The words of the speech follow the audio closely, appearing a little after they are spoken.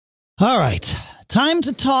All right. Time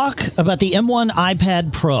to talk about the M1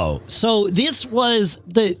 iPad Pro. So this was,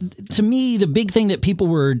 to me, the big thing that people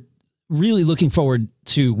were really looking forward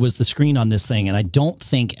to was the screen on this thing. And I don't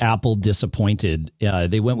think Apple disappointed.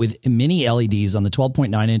 They went with mini LEDs on the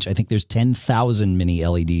 12.9 inch. I think there's 10,000 mini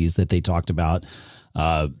LEDs that they talked about.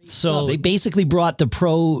 So they basically brought the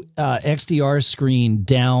Pro XDR screen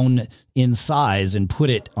down in size and put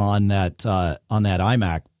it on that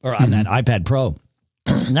iMac or on that iPad Pro.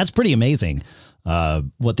 And that's pretty amazing.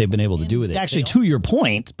 What they've been able to do with it. Actually, to your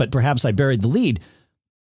point, but perhaps I buried the lead,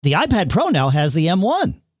 the iPad Pro now has the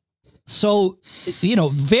M1. So, you know,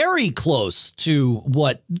 very close to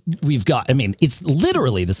what we've got. I mean, it's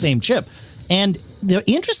literally the same chip. And the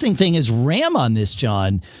interesting thing is RAM on this,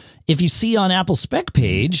 John. If you see on Apple's spec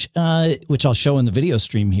page, which I'll show in the video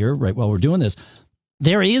stream here right while we're doing this,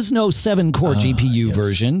 there is no 7-core GPU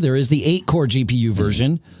version. There is the 8-core GPU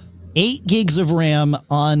version. 8 gigs of RAM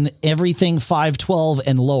on everything 512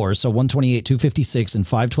 and lower. So 128, 256, and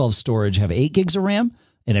 512 storage have 8 gigs of RAM.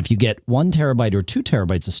 And if you get 1 terabyte or 2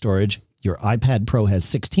 terabytes of storage, your iPad Pro has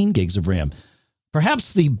 16 gigs of RAM.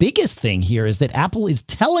 Perhaps the biggest thing here is that Apple is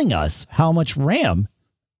telling us how much RAM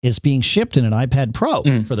is being shipped in an iPad Pro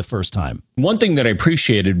for the first time. One thing that I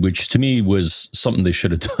appreciated, which to me was something they should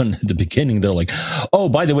have done at the beginning, they're like, oh,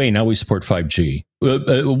 by the way, now we support 5G.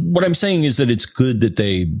 What I'm saying is that it's good that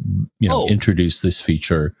they, introduced this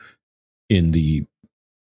feature in the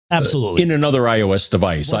absolutely in another iOS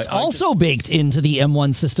device. What's also baked into the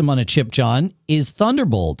M1 system on a chip, John, is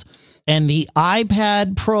Thunderbolt, and the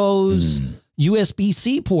iPad Pro's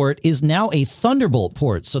USB-C port is now a Thunderbolt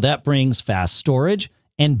port. So that brings fast storage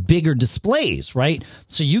and bigger displays, right?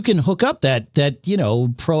 So you can hook up that Pro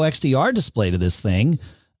XDR display to this thing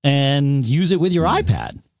and use it with your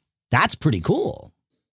iPad. That's pretty cool.